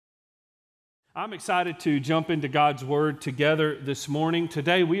I'm excited to jump into God's Word together this morning.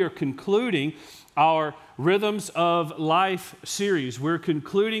 Today we are concluding our Rhythms of Life series. We're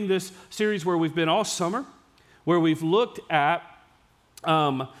concluding this series where we've been all summer, where we've looked at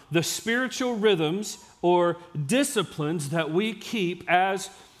the spiritual rhythms or disciplines that we keep as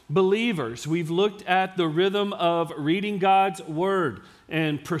believers. We've looked at the rhythm of reading God's Word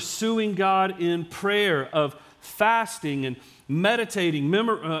and pursuing God in prayer, of fasting and meditating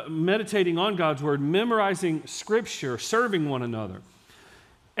on God's Word, memorizing Scripture, serving one another.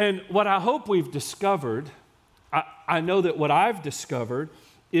 And what I hope we've discovered, I know that what I've discovered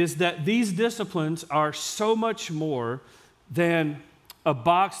is that these disciplines are so much more than a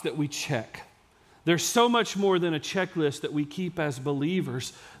box that we check. They're so much more than a checklist that we keep as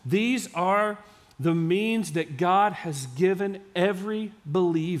believers. These are the means that God has given every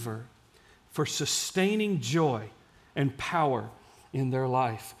believer for sustaining joy and power in their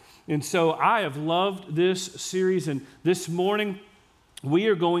life. And so I have loved this series, and this morning we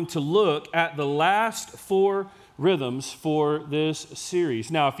are going to look at the last four rhythms for this series.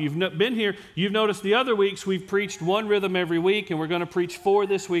 Now, if you've been here, you've noticed the other weeks we've preached one rhythm every week, and we're going to preach four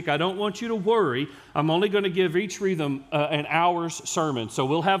this week. I don't want you to worry. I'm only going to give each rhythm an hour's sermon. So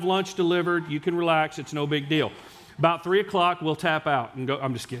we'll have lunch delivered. You can relax. It's no big deal. About 3 o'clock, we'll tap out and go.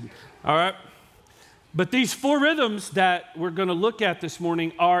 I'm just kidding. All right? But these four rhythms that we're going to look at this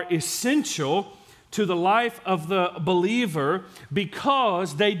morning are essential to the life of the believer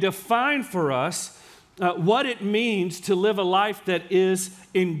because they define for us what it means to live a life that is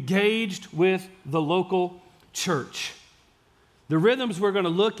engaged with the local church. The rhythms we're going to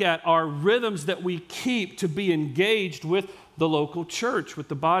look at are rhythms that we keep to be engaged with the local church, with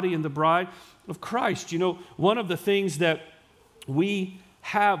the body and the bride of Christ. You know, one of the things that we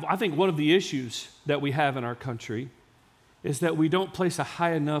have, I think one of the issues that we have in our country is that we don't place a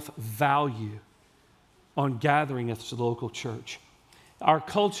high enough value on gathering at the local church. Our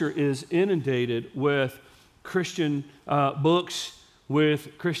culture is inundated with Christian books,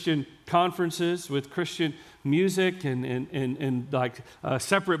 with Christian conferences, with Christian music and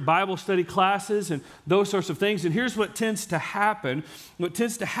separate Bible study classes and those sorts of things. And here's what tends to happen. What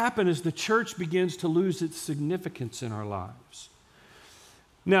tends to happen is the church begins to lose its significance in our lives.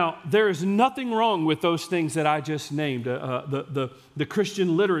 Now, there is nothing wrong with those things that I just named, the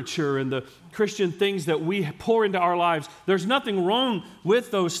Christian literature and the Christian things that we pour into our lives. There's nothing wrong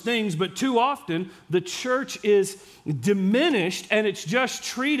with those things, but too often the church is diminished and it's just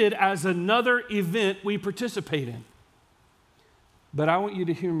treated as another event we participate in. But I want you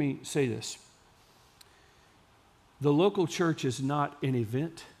to hear me say this. The local church is not an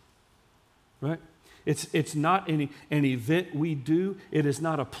event, right? It's not an event we do. It is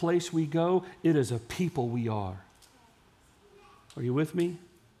not a place we go. It is a people we are. Are you with me?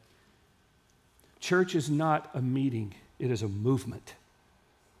 Church is not a meeting. It is a movement.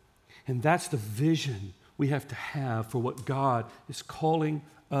 And that's the vision we have to have for what God is calling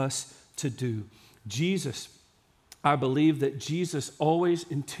us to do. I believe that Jesus always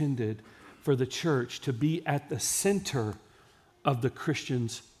intended for the church to be at the center of the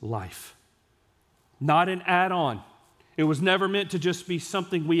Christian's life. Not an add-on. It was never meant to just be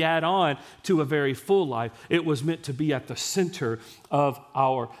something we add on to a very full life. It was meant to be at the center of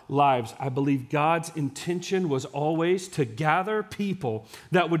our lives. I believe God's intention was always to gather people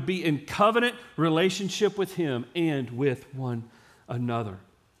that would be in covenant relationship with Him and with one another.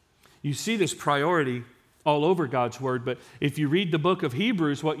 You see this priority all over God's Word, but if you read the book of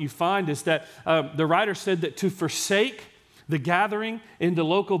Hebrews, what you find is that the writer said that to forsake the gathering in the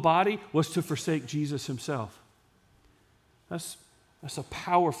local body was to forsake Jesus Himself. That's a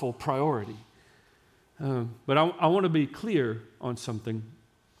powerful priority. But I want to be clear on something.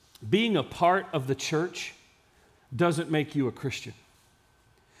 Being a part of the church doesn't make you a Christian.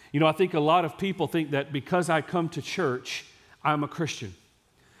 You know, I think a lot of people think that because I come to church, I'm a Christian.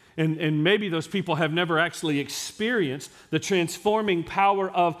 And maybe those people have never actually experienced the transforming power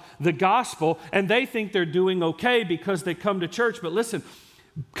of the gospel, and they think they're doing okay because they come to church. But listen,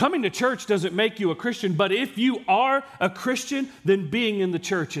 coming to church doesn't make you a Christian, but if you are a Christian, then being in the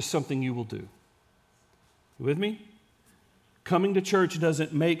church is something you will do. You with me? Coming to church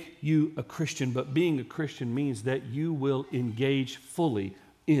doesn't make you a Christian, but being a Christian means that you will engage fully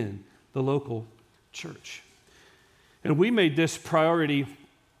in the local church. And we made this priority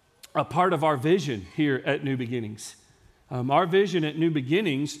a part of our vision here at New Beginnings. Our vision at New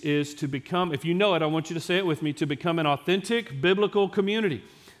Beginnings is to become, if you know it, I want you to say it with me, to become an authentic biblical community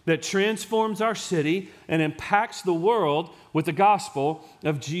that transforms our city and impacts the world with the gospel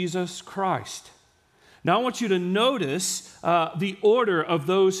of Jesus Christ. Now, I want you to notice the order of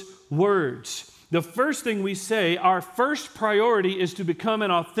those words. The first thing we say, our first priority is to become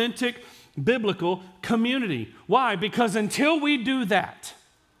an authentic biblical community. Why? Because until we do that,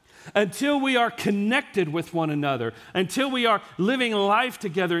 until we are connected with one another, until we are living life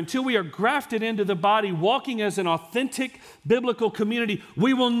together, until we are grafted into the body, walking as an authentic biblical community,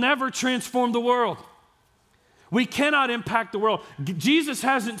 we will never transform the world. We cannot impact the world. Jesus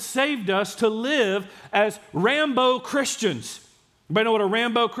hasn't saved us to live as Rambo Christians. Anybody know what a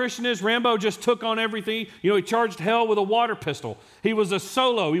Rambo Christian is? Rambo just took on everything. You know, he charged hell with a water pistol. He was a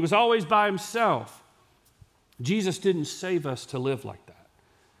solo. He was always by himself. Jesus didn't save us to live like that.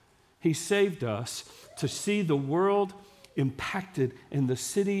 He saved us to see the world impacted and the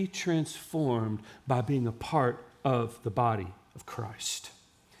city transformed by being a part of the body of Christ.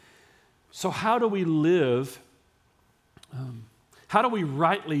 So how do we live? How do we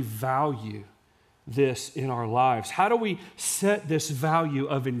rightly value this in our lives? How do we set this value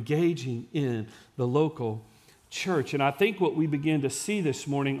of engaging in the local church? And I think what we begin to see this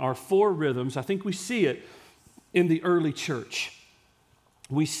morning are 4 rhythms. I think we see it in the early church.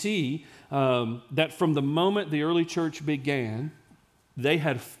 We see that from the moment the early church began, they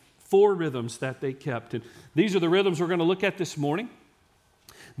had 4 rhythms that they kept. And these are the rhythms we're going to look at this morning.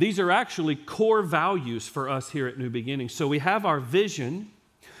 These are actually core values for us here at New Beginning. So we have our vision,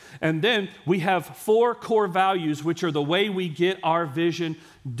 and then we have 4 core values, which are the way we get our vision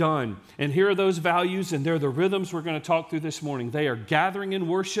done. And here are those values, and they're the rhythms we're going to talk through this morning. They are gathering in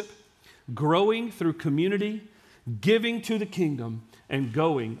worship, growing through community, giving to the kingdom, and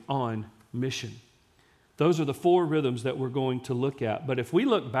going on mission. Those are the 4 rhythms that we're going to look at. But if we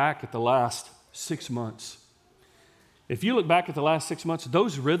look back at the last 6 months, if you look back at the last 6 months,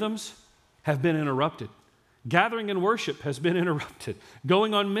 those rhythms have been interrupted. Gathering in worship has been interrupted.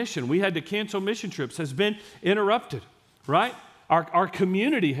 Going on mission, we had to cancel mission trips, has been interrupted, right? Our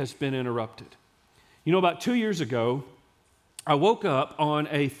community has been interrupted. You know, about 2 years ago, I woke up on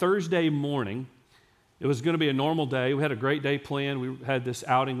a Thursday morning. It was going to be a normal day. We had a great day planned. We had this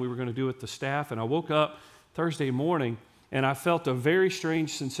outing we were going to do with the staff, and I woke up Thursday morning, and I felt a very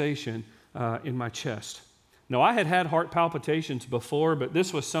strange sensation in my chest. Now, I had had heart palpitations before, but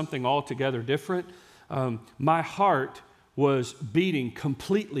this was something altogether different. My heart was beating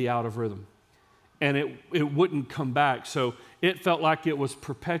completely out of rhythm, and it wouldn't come back. So it felt like it was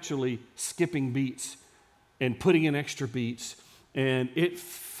perpetually skipping beats and putting in extra beats, and it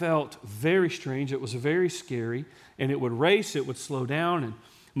felt very strange. It was very scary, and it would race, it would slow down, and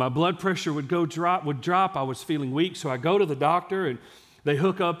my blood pressure would drop. I was feeling weak, so I go to the doctor, and they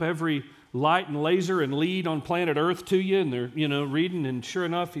hook up every light and laser and lead on planet Earth to you, and they're, reading, and sure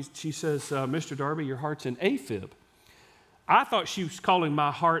enough, she says, Mr. Darby, your heart's in AFib. I thought she was calling my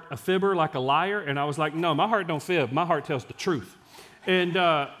heart a fibber, like a liar, and I was like, no, my heart don't fib. My heart tells the truth.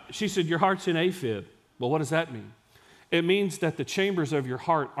 And she said, your heart's in AFib. Well, what does that mean? It means that the chambers of your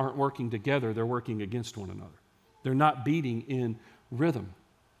heart aren't working together. They're working against one another. They're not beating in rhythm.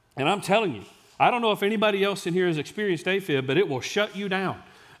 And I'm telling you, I don't know if anybody else in here has experienced AFib, but it will shut you down.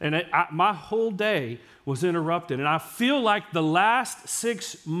 And my whole day was interrupted. And I feel like the last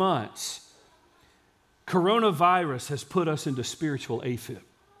 6 months, coronavirus has put us into spiritual AFib.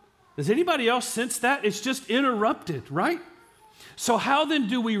 Does anybody else sense that? It's just interrupted, right? So how then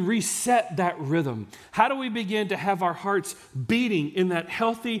do we reset that rhythm? How do we begin to have our hearts beating in that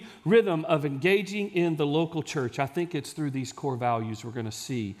healthy rhythm of engaging in the local church? I think it's through these core values we're going to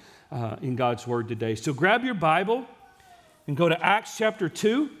see in God's Word today. So grab your Bible and go to Acts chapter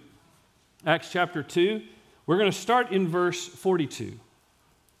 2. Acts chapter 2. We're going to start in verse 42.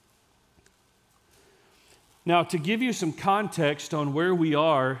 Now, to give you some context on where we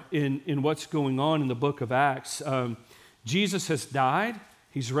are in what's going on in the book of Acts, Jesus has died.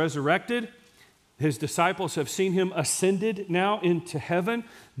 He's resurrected. His disciples have seen him ascended now into heaven.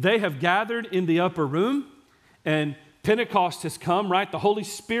 They have gathered in the upper room, and Pentecost has come, right? The Holy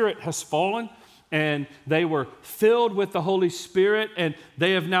Spirit has fallen, and they were filled with the Holy Spirit, and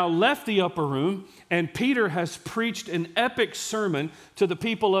they have now left the upper room, and Peter has preached an epic sermon to the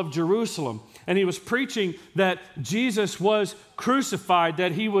people of Jerusalem. And he was preaching that Jesus was crucified,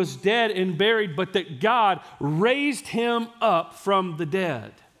 that he was dead and buried, but that God raised him up from the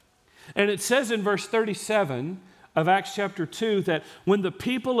dead. And it says in verse 37 of Acts chapter 2 that when the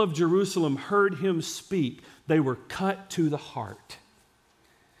people of Jerusalem heard him speak, they were cut to the heart.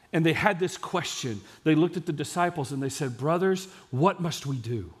 And they had this question. They looked at the disciples and they said, brothers, what must we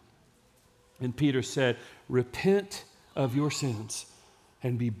do? And Peter said, repent of your sins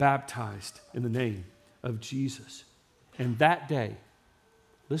and be baptized in the name of Jesus. And that day,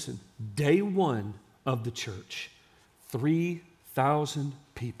 listen, day one of the church, 3,000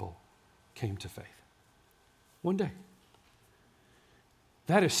 people came to faith. One day.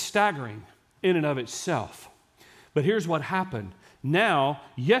 That is staggering in and of itself. But here's what happened. Now,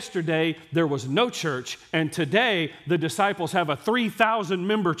 yesterday there was no church, and today the disciples have a 3,000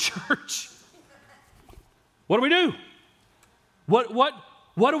 member church. What do we do? What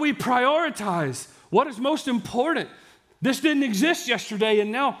do we prioritize? What is most important? This didn't exist yesterday,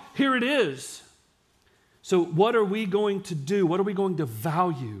 and now here it is. So what are we going to do? What are we going to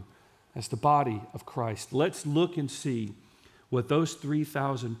value as the body of Christ? Let's look and see what those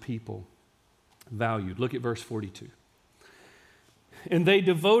 3,000 people valued. Look at verse 42. And they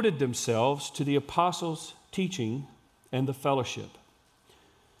devoted themselves to the apostles' teaching and the fellowship,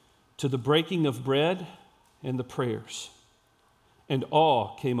 to the breaking of bread and the prayers. And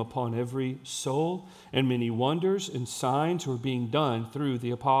awe came upon every soul, and many wonders and signs were being done through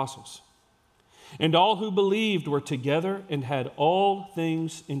the apostles. And all who believed were together and had all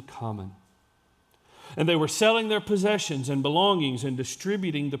things in common. And they were selling their possessions and belongings and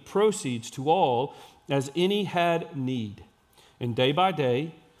distributing the proceeds to all as any had need. And day by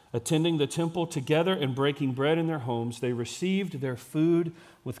day, attending the temple together and breaking bread in their homes, they received their food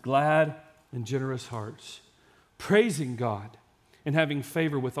with glad and generous hearts, praising God and having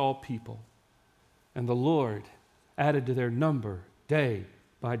favor with all people. And the Lord added to their number day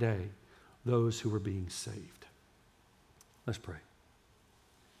by day those who were being saved. Let's pray.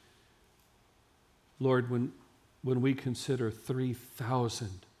 Lord, when we consider 3,000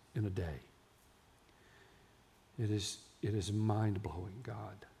 in a day, it is mind-blowing,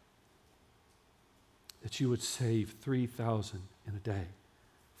 God, that you would save 3,000 in a day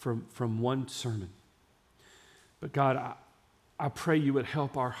from one sermon. But God, I pray you would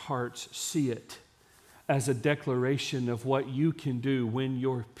help our hearts see it as a declaration of what you can do when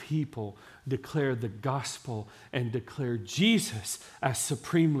your people declare the gospel and declare Jesus as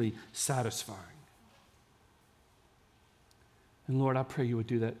supremely satisfying. And Lord, I pray you would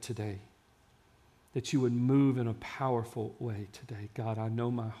do that today, that you would move in a powerful way today. God, I know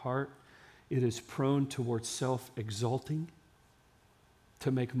my heart, it is prone towards self-exalting,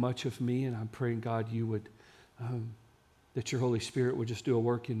 to make much of me, and I'm praying, God, you would, that your Holy Spirit would just do a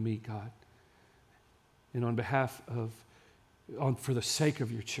work in me, God. And on behalf of, for the sake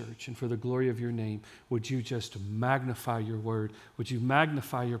of your church and for the glory of your name, would you just magnify your word? Would you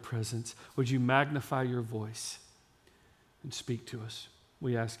magnify your presence? Would you magnify your voice and speak to us?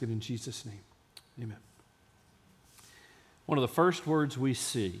 We ask it in Jesus' name. Amen. One of the first words we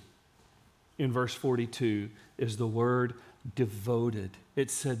see in verse 42 is the word devoted.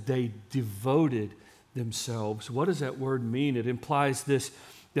 It said they devoted themselves. What does that word mean? It implies this,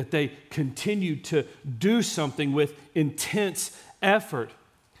 that they continued to do something with intense effort.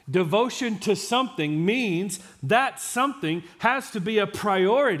 Devotion to something means that something has to be a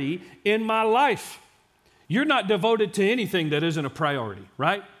priority in my life. You're not devoted to anything that isn't a priority,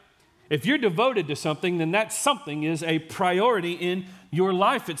 right? If you're devoted to something, then that something is a priority in your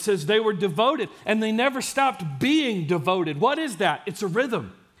life. It says they were devoted, and they never stopped being devoted. What is that? It's a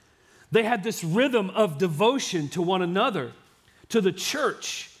rhythm. They had this rhythm of devotion to one another, to the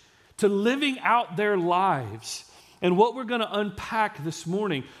church, to living out their lives. And what we're going to unpack this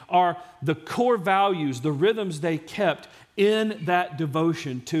morning are the core values, the rhythms they kept in that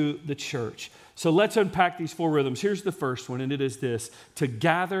devotion to the church. So let's unpack these four rhythms. Here's the first one, and it is this: to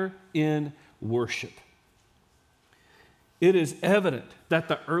gather in worship. It is evident that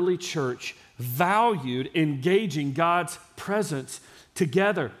the early church valued engaging God's presence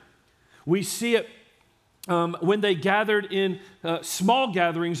together. We see it when they gathered in small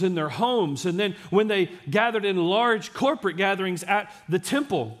gatherings in their homes, and then when they gathered in large corporate gatherings at the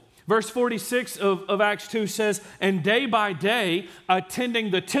temple. Verse 46 of Acts 2 says, and day by day, attending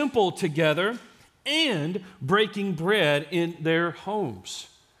the temple together and breaking bread in their homes.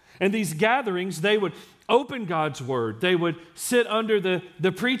 And these gatherings, they would open God's word. They would sit under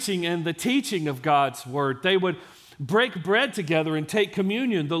the preaching and the teaching of God's word. They would break bread together and take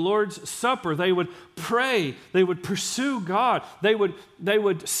communion, the Lord's Supper. They would pray. They would pursue God. They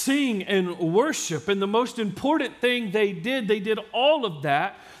would sing and worship. And the most important thing they did all of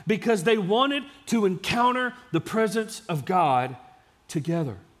that because they wanted to encounter the presence of God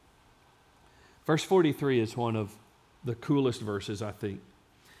together. Verse 43 is one of the coolest verses, I think,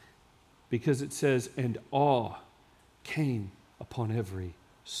 because it says, and awe came upon every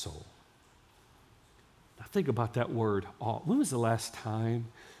soul. Now think about that word, awe. When was the last time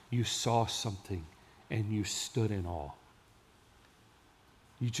you saw something and you stood in awe?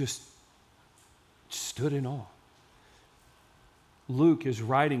 You just stood in awe. Luke is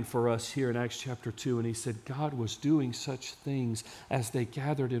writing for us here in Acts chapter 2, and he said God was doing such things as they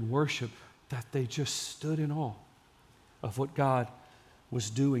gathered in worship that they just stood in awe of what God was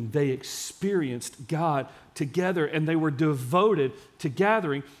doing. They experienced God together, and they were devoted to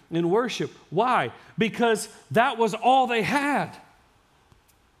gathering in worship. Why? Because that was all they had.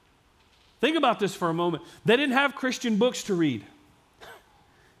 Think about this for a moment. They didn't have Christian books to read.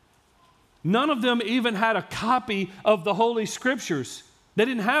 None of them even had a copy of the Holy Scriptures. They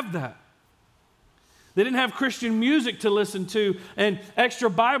didn't have that. They didn't have Christian music to listen to and extra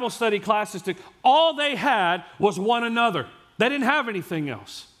Bible study classes to. All they had was one another. They didn't have anything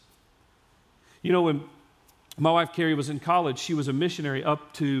else. You know, when my wife Carrie was in college, she was a missionary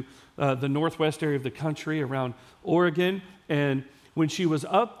up to the northwest area of the country around Oregon. And when she was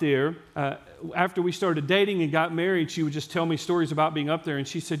up there, after we started dating and got married, she would just tell me stories about being up there. And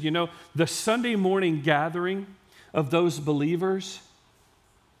she said, you know, the Sunday morning gathering of those believers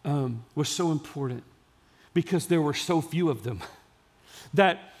was so important because there were so few of them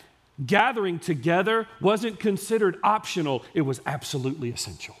that gathering together wasn't considered optional. It was absolutely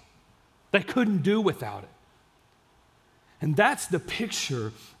essential. They couldn't do without it. And that's the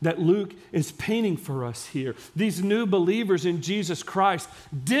picture that Luke is painting for us here. These new believers in Jesus Christ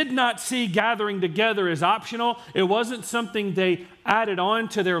did not see gathering together as optional. It wasn't something they added on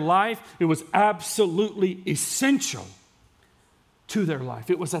to their life. It was absolutely essential to their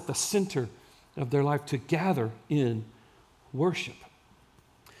life. It was at the center of their life to gather in worship.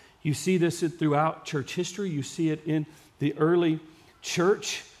 You see this throughout church history. You see it in the early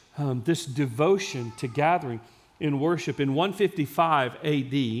church, this devotion to gathering in worship. In 155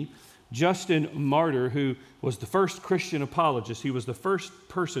 AD, Justin Martyr, who was the first Christian apologist, he was the first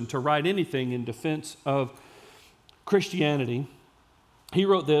person to write anything in defense of Christianity. He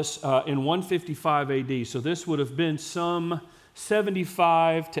wrote this in 155 AD. So this would have been some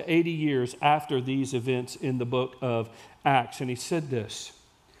 75 to 80 years after these events in the book of Acts. And he said this,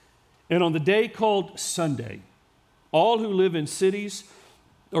 "And on the day called Sunday, all who live in cities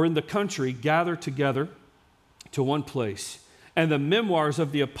or in the country gather together to one place, and the memoirs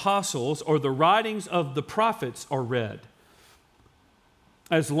of the apostles or the writings of the prophets are read,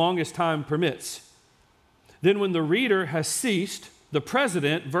 as long as time permits. Then when the reader has ceased, the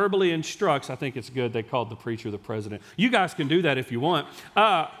president verbally instructs," I think it's good they called the preacher the president. You guys can do that if you want.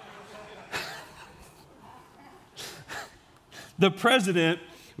 The president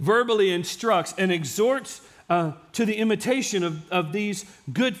verbally instructs and exhorts to the imitation of these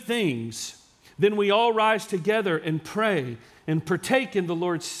good things. Then we all rise together and pray and partake in the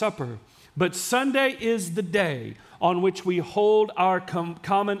Lord's Supper. But Sunday is the day on which we hold our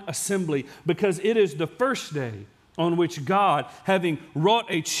common assembly, because it is the first day on which God, having wrought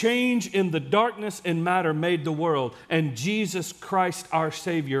a change in the darkness and matter, made the world, and Jesus Christ our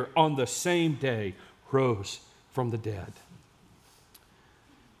Savior on the same day rose from the dead.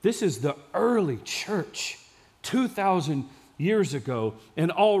 This is the early church, 2,000 years ago,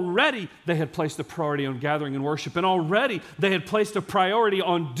 and already they had placed a priority on gathering and worship, and already they had placed a priority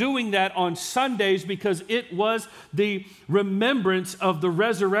on doing that on Sundays because it was the remembrance of the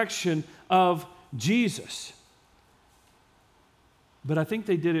resurrection of Jesus. But I think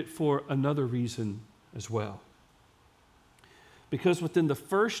they did it for another reason as well. Because within the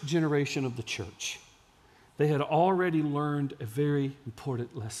first generation of the church, they had already learned a very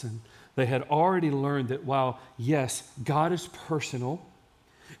important lesson. They had already learned that while, yes, God is personal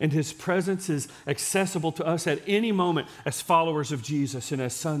and His presence is accessible to us at any moment as followers of Jesus and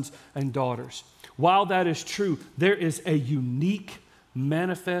as sons and daughters, while that is true, there is a unique,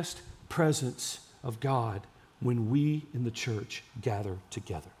 manifest presence of God when we in the church gather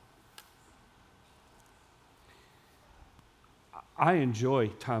together. I enjoy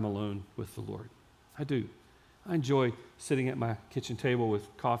time alone with the Lord. I do. I enjoy sitting at my kitchen table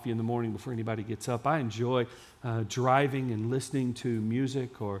with coffee in the morning before anybody gets up. I enjoy driving and listening to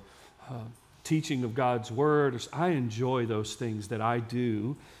music or teaching of God's Word. I enjoy those things that I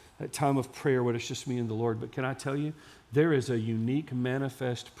do at time of prayer when it's just me and the Lord. But can I tell you, there is a unique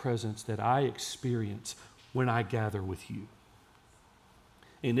manifest presence that I experience when I gather with you.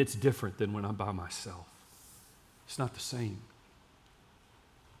 And it's different than when I'm by myself. It's not the same.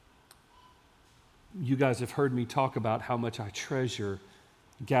 You guys have heard me talk about how much I treasure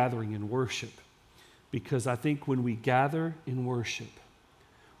gathering in worship, because I think when we gather in worship,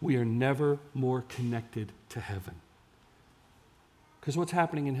 we are never more connected to heaven. Because what's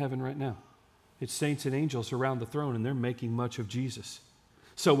happening in heaven right now? It's saints and angels around the throne, and they're making much of Jesus.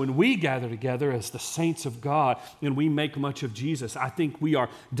 So when we gather together as the saints of God and we make much of Jesus, I think we are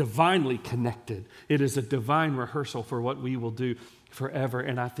divinely connected. It is a divine rehearsal for what we will do forever.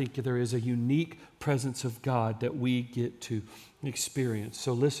 And I think there is a unique presence of God that we get to experience.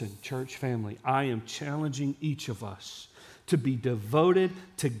 So listen, church family, I am challenging each of us to be devoted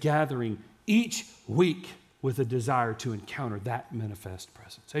to gathering each week with a desire to encounter that manifest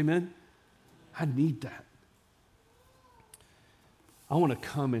presence. Amen? I need that. I want to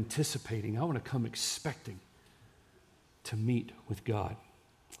come anticipating. I want to come expecting to meet with God.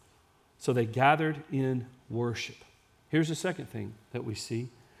 So they gathered in worship. Here's the second thing that we see.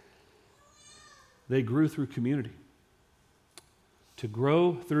 They grew through community. To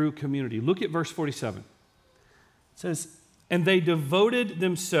grow through community. Look at verse 47. It says, and they devoted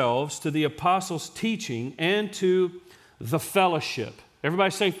themselves to the apostles' teaching and to the fellowship.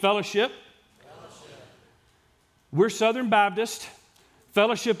 Everybody say fellowship. Fellowship. We're Southern Baptist.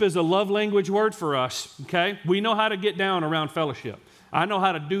 Fellowship is a love language word for us, okay? We know how to get down around fellowship. I know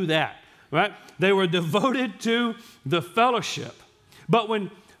how to do that, right? They were devoted to the fellowship. But when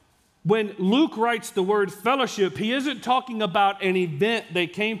Luke writes the word fellowship, he isn't talking about an event they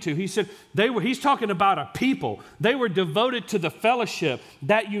came to. He said he's talking about a people. They were devoted to the fellowship,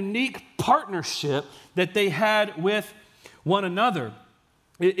 that unique partnership that they had with one another.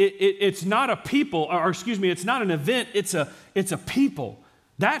 It's not a people, it's not an event, it's a people.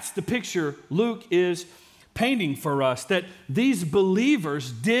 That's the picture Luke is painting for us, that these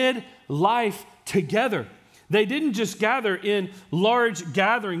believers did life together. They didn't just gather in large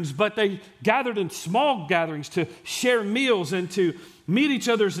gatherings, but they gathered in small gatherings to share meals and to meet each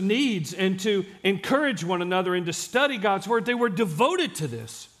other's needs and to encourage one another and to study God's word. They were devoted to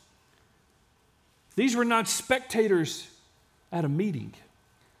this. These were not spectators at a meeting.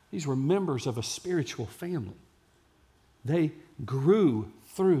 These were members of a spiritual family. They grew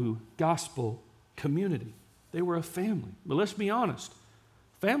through gospel community. They were a family. But let's be honest,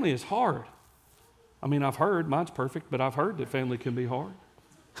 family is hard. I mean, I've heard, mine's perfect, but I've heard that family can be hard.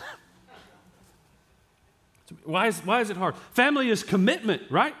 Why is it hard? Family is commitment,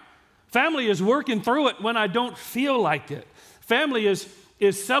 right? Family is working through it when I don't feel like it. Family is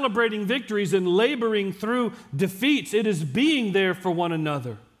celebrating victories and laboring through defeats. It is being there for one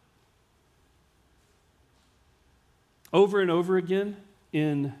another. Over and over again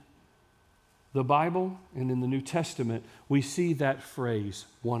in the Bible and in the New Testament, we see that phrase,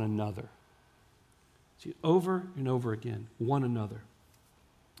 one another. See, over and over again, one another.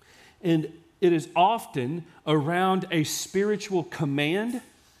 And it is often around a spiritual command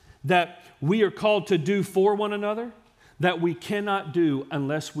that we are called to do for one another that we cannot do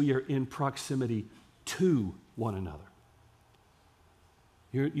unless we are in proximity to one another.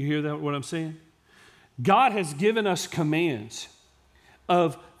 You hear that, what I'm saying? God has given us commands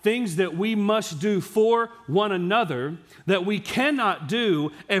of things that we must do for one another that we cannot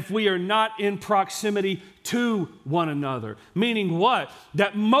do if we are not in proximity to one another. Meaning what?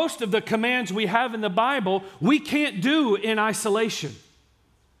 That most of the commands we have in the Bible, we can't do in isolation.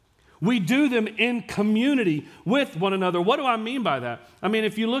 We do them in community with one another. What do I mean by that? I mean,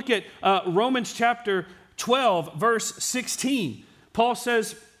 if you look at Romans chapter 12, verse 16, Paul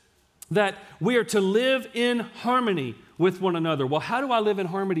says that we are to live in harmony with one another. Well, how do I live in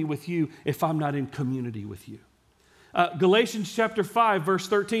harmony with you if I'm not in community with you? Galatians chapter 5, verse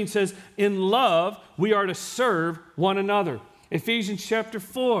 13 says, in love, we are to serve one another. Ephesians chapter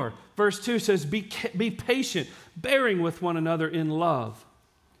 4, verse 2 says, be patient, bearing with one another in love.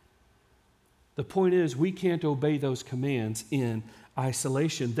 The point is, we can't obey those commands in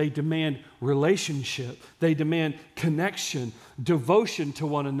isolation. They demand relationship. They demand connection, devotion to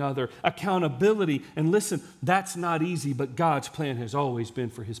one another, accountability. And listen, that's not easy, but God's plan has always been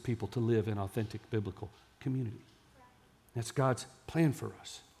for his people to live in authentic biblical community. That's God's plan for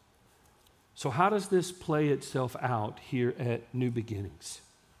us. So how does this play itself out here at New Beginnings?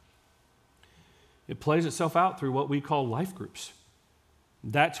 It plays itself out through what we call life groups.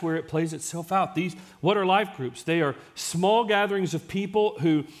 That's where it plays itself out. What are life groups? They are small gatherings of people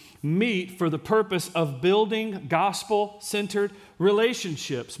who meet for the purpose of building gospel-centered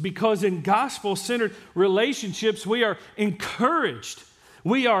relationships. Because in gospel-centered relationships, we are encouraged.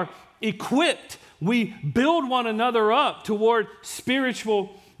 We are equipped. We build one another up toward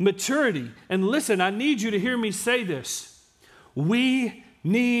spiritual maturity. And listen, I need you to hear me say this. We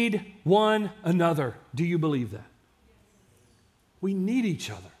need one another. Do you believe that? We need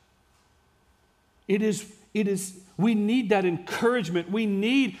each other. It we need that encouragement. We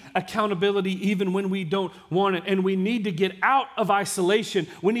need accountability even when we don't want it. And we need to get out of isolation.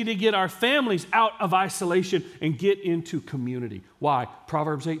 We need to get our families out of isolation and get into community. Why?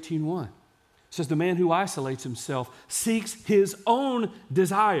 Proverbs 18:1 says, the man who isolates himself seeks his own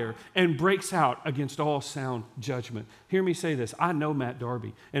desire and breaks out against all sound judgment. Hear me say this. I know Matt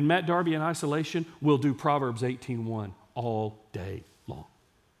Darby. And Matt Darby in isolation will do Proverbs 18:1 all day long.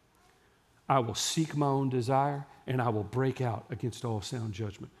 I will seek my own desire, and I will break out against all sound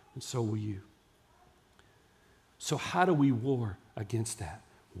judgment. And so will you. So how do we war against that?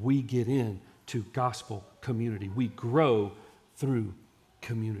 We get into gospel community. We grow through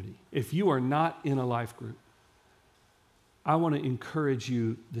community. If you are not in a life group, I want to encourage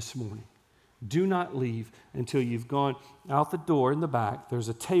you this morning. Do not leave until you've gone out the door in the back. There's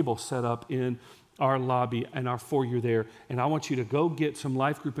a table set up in our lobby and our foyer there, and I want you to go get some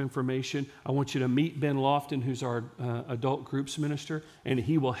life group information. I want you to meet Ben Lofton, who's our adult groups minister, and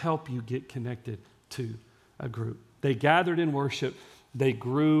he will help you get connected to a group. They gathered in worship. They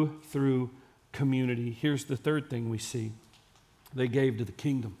grew through community. Here's the third thing we see. They gave to the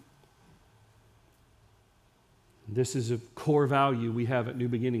kingdom. This is a core value we have at New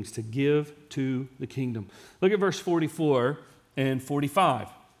Beginnings, to give to the kingdom. Look at verse 44 and 45.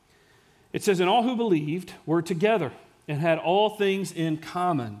 It says, and all who believed were together and had all things in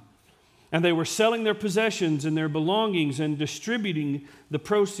common. And they were selling their possessions and their belongings and distributing the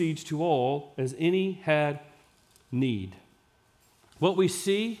proceeds to all as any had need. What we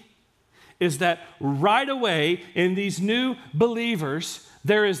see is that right away in these new believers,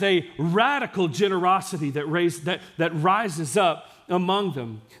 there is a radical generosity that rises up among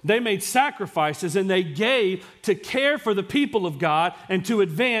them. They made sacrifices and they gave to care for the people of God and to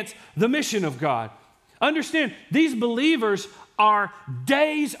advance the mission of God. Understand, these believers are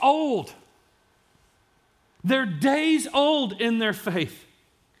days old. They're days old in their faith.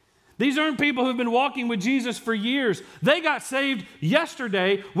 These aren't people who've been walking with Jesus for years. They got saved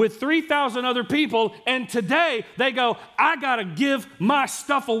yesterday with 3,000 other people, and today they go, I got to give my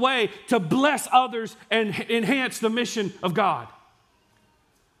stuff away to bless others and enhance the mission of God.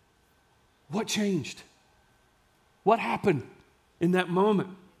 What changed? What happened in that moment?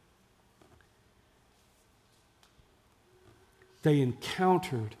 They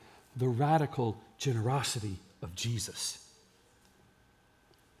encountered the radical generosity of Jesus.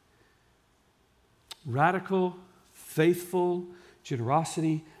 Radical, faithful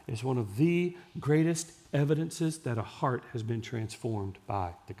generosity is one of the greatest evidences that a heart has been transformed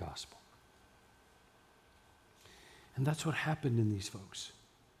by the gospel. And that's what happened in these folks.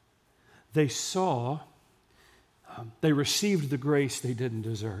 They they received the grace they didn't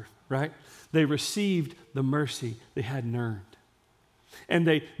deserve, right? They received the mercy they hadn't earned. And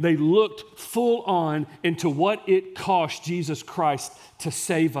they looked full on into what it cost Jesus Christ to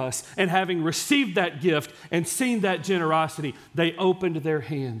save us. And having received that gift and seen that generosity, they opened their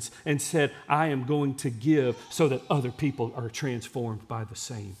hands and said, I am going to give so that other people are transformed by the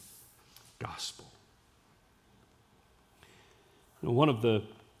same gospel. One of the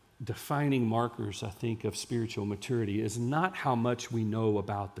defining markers, I think, of spiritual maturity is not how much we know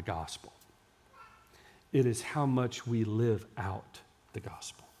about the gospel. It is how much we live out the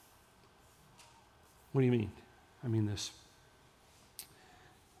gospel. What do you mean? I mean this.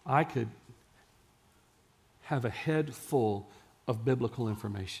 I could have a head full of biblical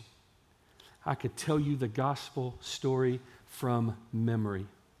information. I could tell you the gospel story from memory.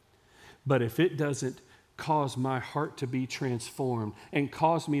 But if it doesn't cause my heart to be transformed and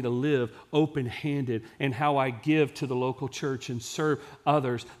cause me to live open-handed in how I give to the local church and serve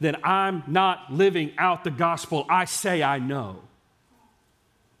others, then I'm not living out the gospel I say I know.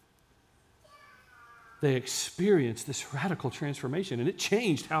 They experienced this radical transformation, and it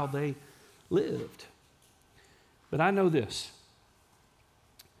changed how they lived. But I know this.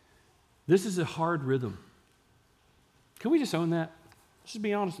 This is a hard rhythm. Can we just own that? Let's just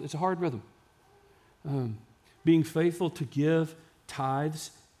be honest. It's a hard rhythm. Being faithful to give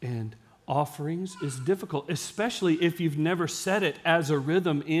tithes and offerings is difficult, especially if you've never set it as a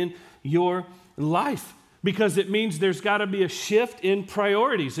rhythm in your life. Because it means there's got to be a shift in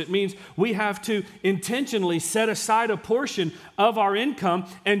priorities. It means we have to intentionally set aside a portion of our income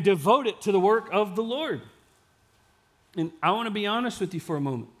and devote it to the work of the Lord. And I want to be honest with you for a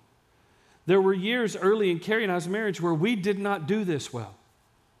moment. There were years early in Carrie and I's marriage where we did not do this well.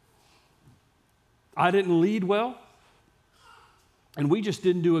 I didn't lead well, and we just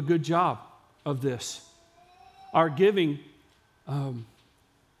didn't do a good job of this. Our giving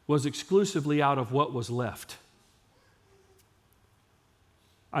was exclusively out of what was left.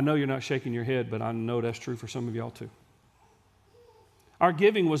 I know you're not shaking your head, but I know that's true for some of y'all too. Our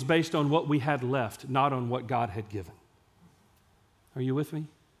giving was based on what we had left, not on what God had given. Are you with me?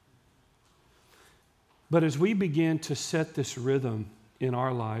 But as we began to set this rhythm in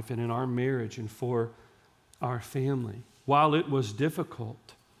our life and in our marriage and for our family, while it was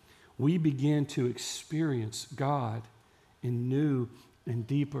difficult, we began to experience God in new and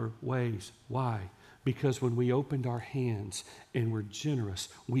deeper ways. Why? Because when we opened our hands and were generous,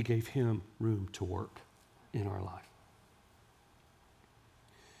 we gave Him room to work in our life.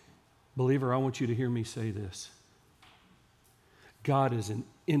 Believer, I want you to hear me say this. God is an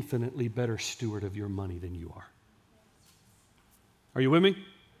infinitely better steward of your money than you are. Are you with me?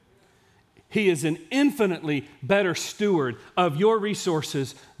 He is an infinitely better steward of your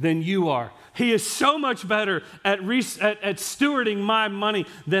resources than you are. He is so much better at stewarding my money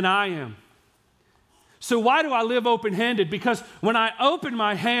than I am. So why do I live open-handed? Because when I open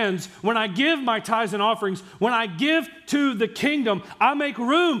my hands, when I give my tithes and offerings, when I give to the kingdom, I make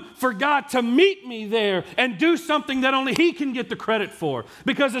room for God to meet me there and do something that only He can get the credit for.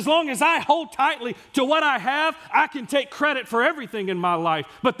 Because as long as I hold tightly to what I have, I can take credit for everything in my life.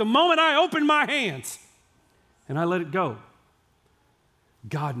 But the moment I open my hands and I let it go,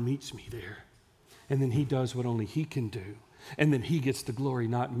 God meets me there. And then He does what only He can do. And then He gets the glory,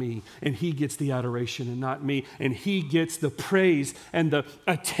 not me. And He gets the adoration and not me. And He gets the praise and the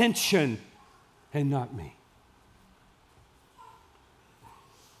attention and not me.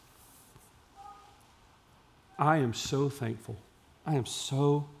 I am so thankful. I am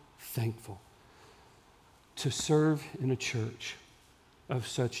so thankful to serve in a church of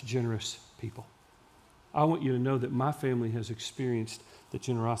such generous people. I want you to know that my family has experienced the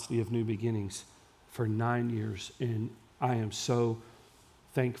generosity of New Beginnings for 9 years, and I am so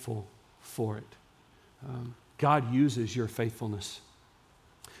thankful for it. God uses your faithfulness.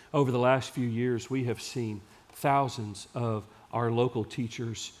 Over the last few years, we have seen thousands of our local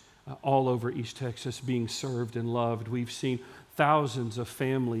teachers all over East Texas being served and loved. We've seen thousands of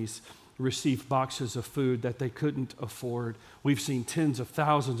families receive boxes of food that they couldn't afford. We've seen tens of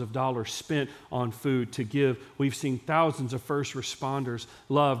thousands of dollars spent on food to give. We've seen thousands of first responders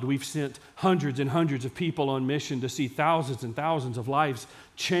loved. We've sent hundreds and hundreds of people on mission to see thousands and thousands of lives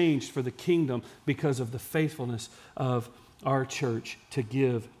changed for the kingdom because of the faithfulness of our church to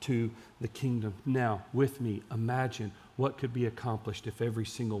give to the kingdom. Now, with me, imagine what could be accomplished if every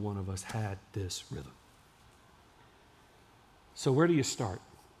single one of us had this rhythm. So where do you start?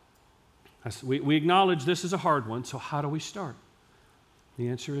 We acknowledge this is a hard one, so how do we start? The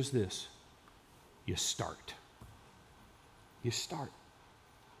answer is this. You start. You start.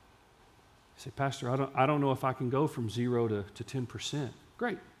 You say, Pastor, I don't know if I can go from 0 to 10%.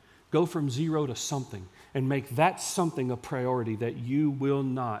 Great. Go from 0 to something and make that something a priority that you will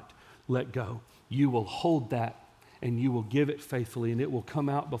not let go. You will hold that and you will give it faithfully, and it will come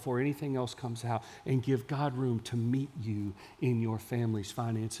out before anything else comes out, and give God room to meet you in your family's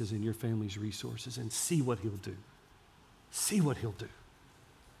finances and your family's resources, and see what He'll do. See what He'll do.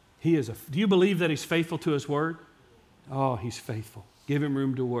 Do you believe that He's faithful to His word? Oh, He's faithful. Give Him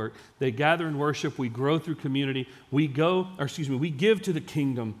room to work. They gather and worship. We grow through community. We give to the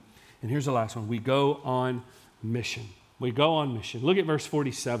kingdom. And here's the last one. We go on mission. We go on mission. Look at verse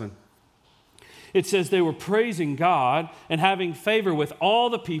 47. It says they were praising God and having favor with all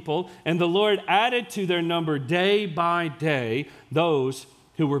the people, and the Lord added to their number day by day those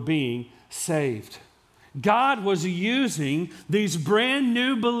who were being saved. God was using these brand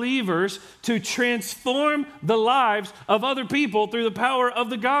new believers to transform the lives of other people through the power of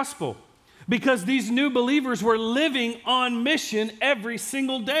the gospel. Because these new believers were living on mission every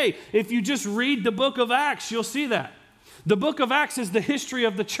single day. If you just read the book of Acts, you'll see that. The book of Acts is the history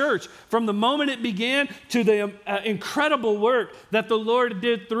of the church from the moment it began to the incredible work that the Lord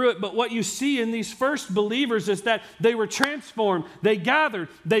did through it. But what you see in these first believers is that they were transformed, they gathered,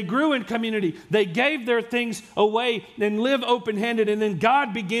 they grew in community, they gave their things away and lived open-handed, and then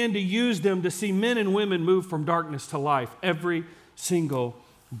God began to use them to see men and women move from darkness to life every single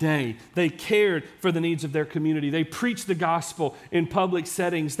day. They cared for the needs of their community. They preached the gospel in public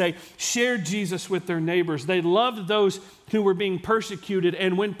settings. They shared Jesus with their neighbors. They loved those who were being persecuted.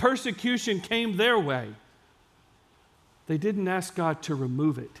 And when persecution came their way, they didn't ask God to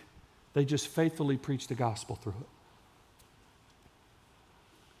remove it. They just faithfully preached the gospel through it.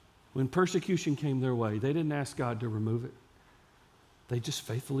 When persecution came their way, they didn't ask God to remove it. They just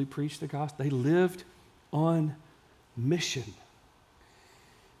faithfully preached the gospel. They lived on mission.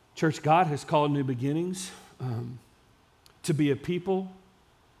 Church, God has called New Beginnings to be a people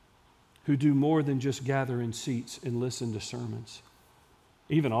who do more than just gather in seats and listen to sermons.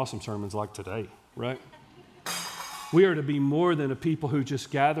 Even awesome sermons like today, right? We are to be more than a people who just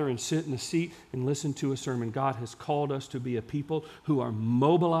gather and sit in a seat and listen to a sermon. God has called us to be a people who are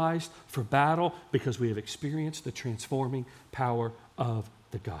mobilized for battle because we have experienced the transforming power of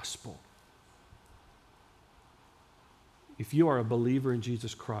the gospel. If you are a believer in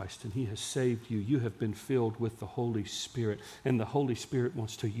Jesus Christ and He has saved you, you have been filled with the Holy Spirit, and the Holy Spirit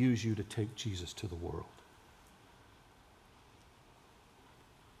wants to use you to take Jesus to the world.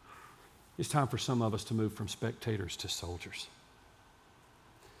 It's time for some of us to move from spectators to soldiers.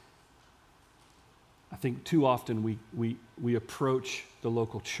 I think too often we approach the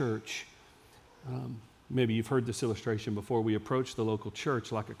local church. Maybe you've heard this illustration before. We approach the local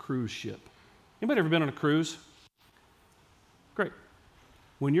church like a cruise ship. Anybody ever been on a cruise? Great.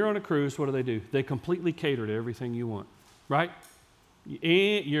 When you're on a cruise, what do? They completely cater to everything you want, right?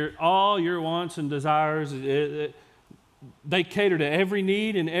 All your wants and desires, they cater to every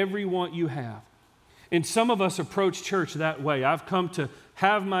need and every want you have. And some of us approach church that way. I've come to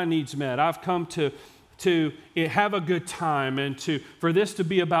have my needs met. I've come to have a good time and for this to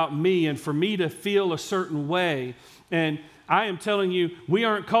be about me and for me to feel a certain way. And I am telling you, we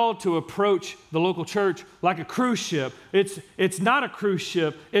aren't called to approach the local church like a cruise ship. It's not a cruise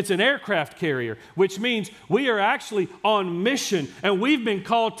ship, it's an aircraft carrier, which means we are actually on mission, and we've been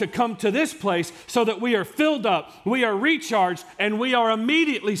called to come to this place so that we are filled up, we are recharged, and we are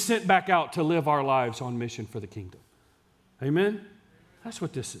immediately sent back out to live our lives on mission for the kingdom. Amen? That's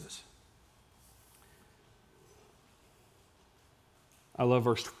what this is. I love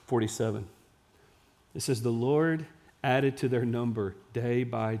verse 47. It says, the Lord added to their number day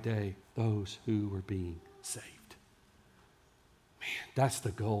by day those who were being saved. Man, that's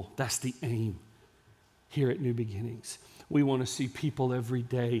the goal. That's the aim here at New Beginnings. We want to see people every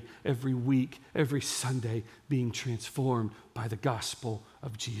day, every week, every Sunday being transformed by the gospel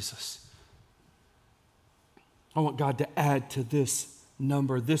of Jesus. I want God to add to this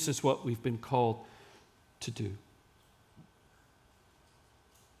number. This is what we've been called to do.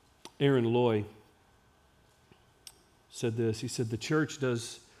 Aaron Loy said this. He said, the church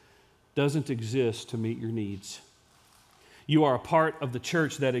doesn't exist to meet your needs. You are a part of the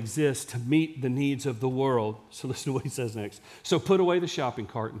church that exists to meet the needs of the world. So listen to what he says next. So put away the shopping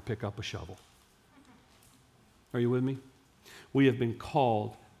cart and pick up a shovel. Are you with me? We have been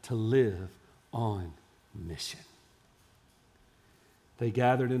called to live on mission. They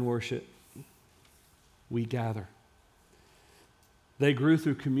gathered in worship. We gather. They grew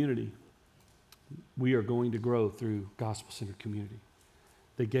through community. We are going to grow through gospel-centered community.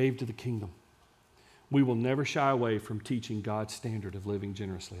 They gave to the kingdom. We will never shy away from teaching God's standard of living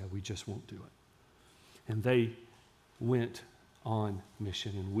generously. We just won't do it. And they went on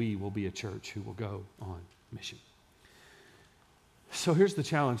mission, and we will be a church who will go on mission. So here's the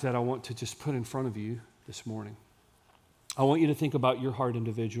challenge that I want to just put in front of you this morning. I want you to think about your heart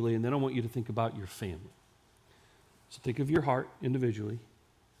individually, and then I want you to think about your family. So think of your heart individually.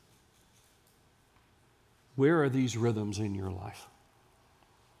 Where are these rhythms in your life?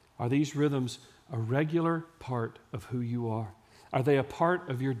 Are these rhythms a regular part of who you are? Are they a part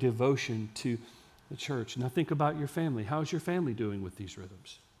of your devotion to the church? Now think about your family. How's your family doing with these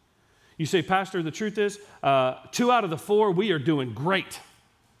rhythms? You say, Pastor, the truth is, 2 out of the 4, we are doing great.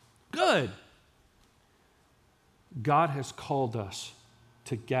 Good. God has called us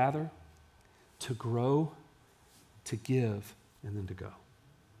to gather, to grow, to give, and then to go.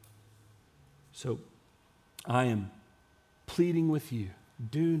 So I am pleading with you,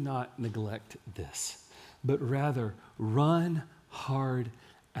 do not neglect this, but rather run hard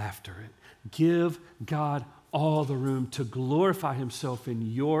after it. Give God all the room to glorify Himself in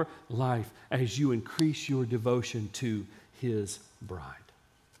your life as you increase your devotion to His bride.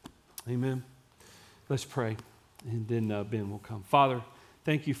 Amen. Let's pray, and then Ben will come. Father,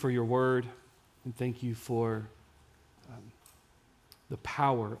 thank you for your word, and thank you for the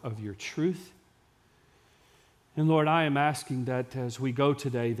power of your truth. And Lord, I am asking that as we go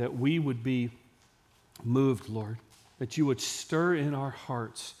today, that we would be moved, Lord, that you would stir in our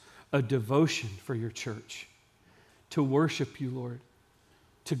hearts a devotion for your church, to worship you, Lord,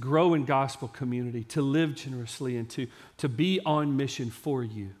 to grow in gospel community, to live generously, and to be on mission for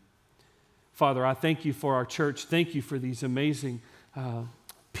you. Father, I thank you for our church. Thank you for these amazing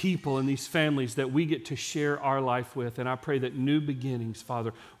people and these families that we get to share our life with. And I pray that New Beginnings,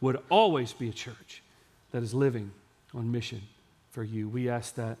 Father, would always be a church that is living on mission for you. We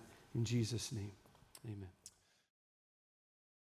ask that in Jesus' name. Amen.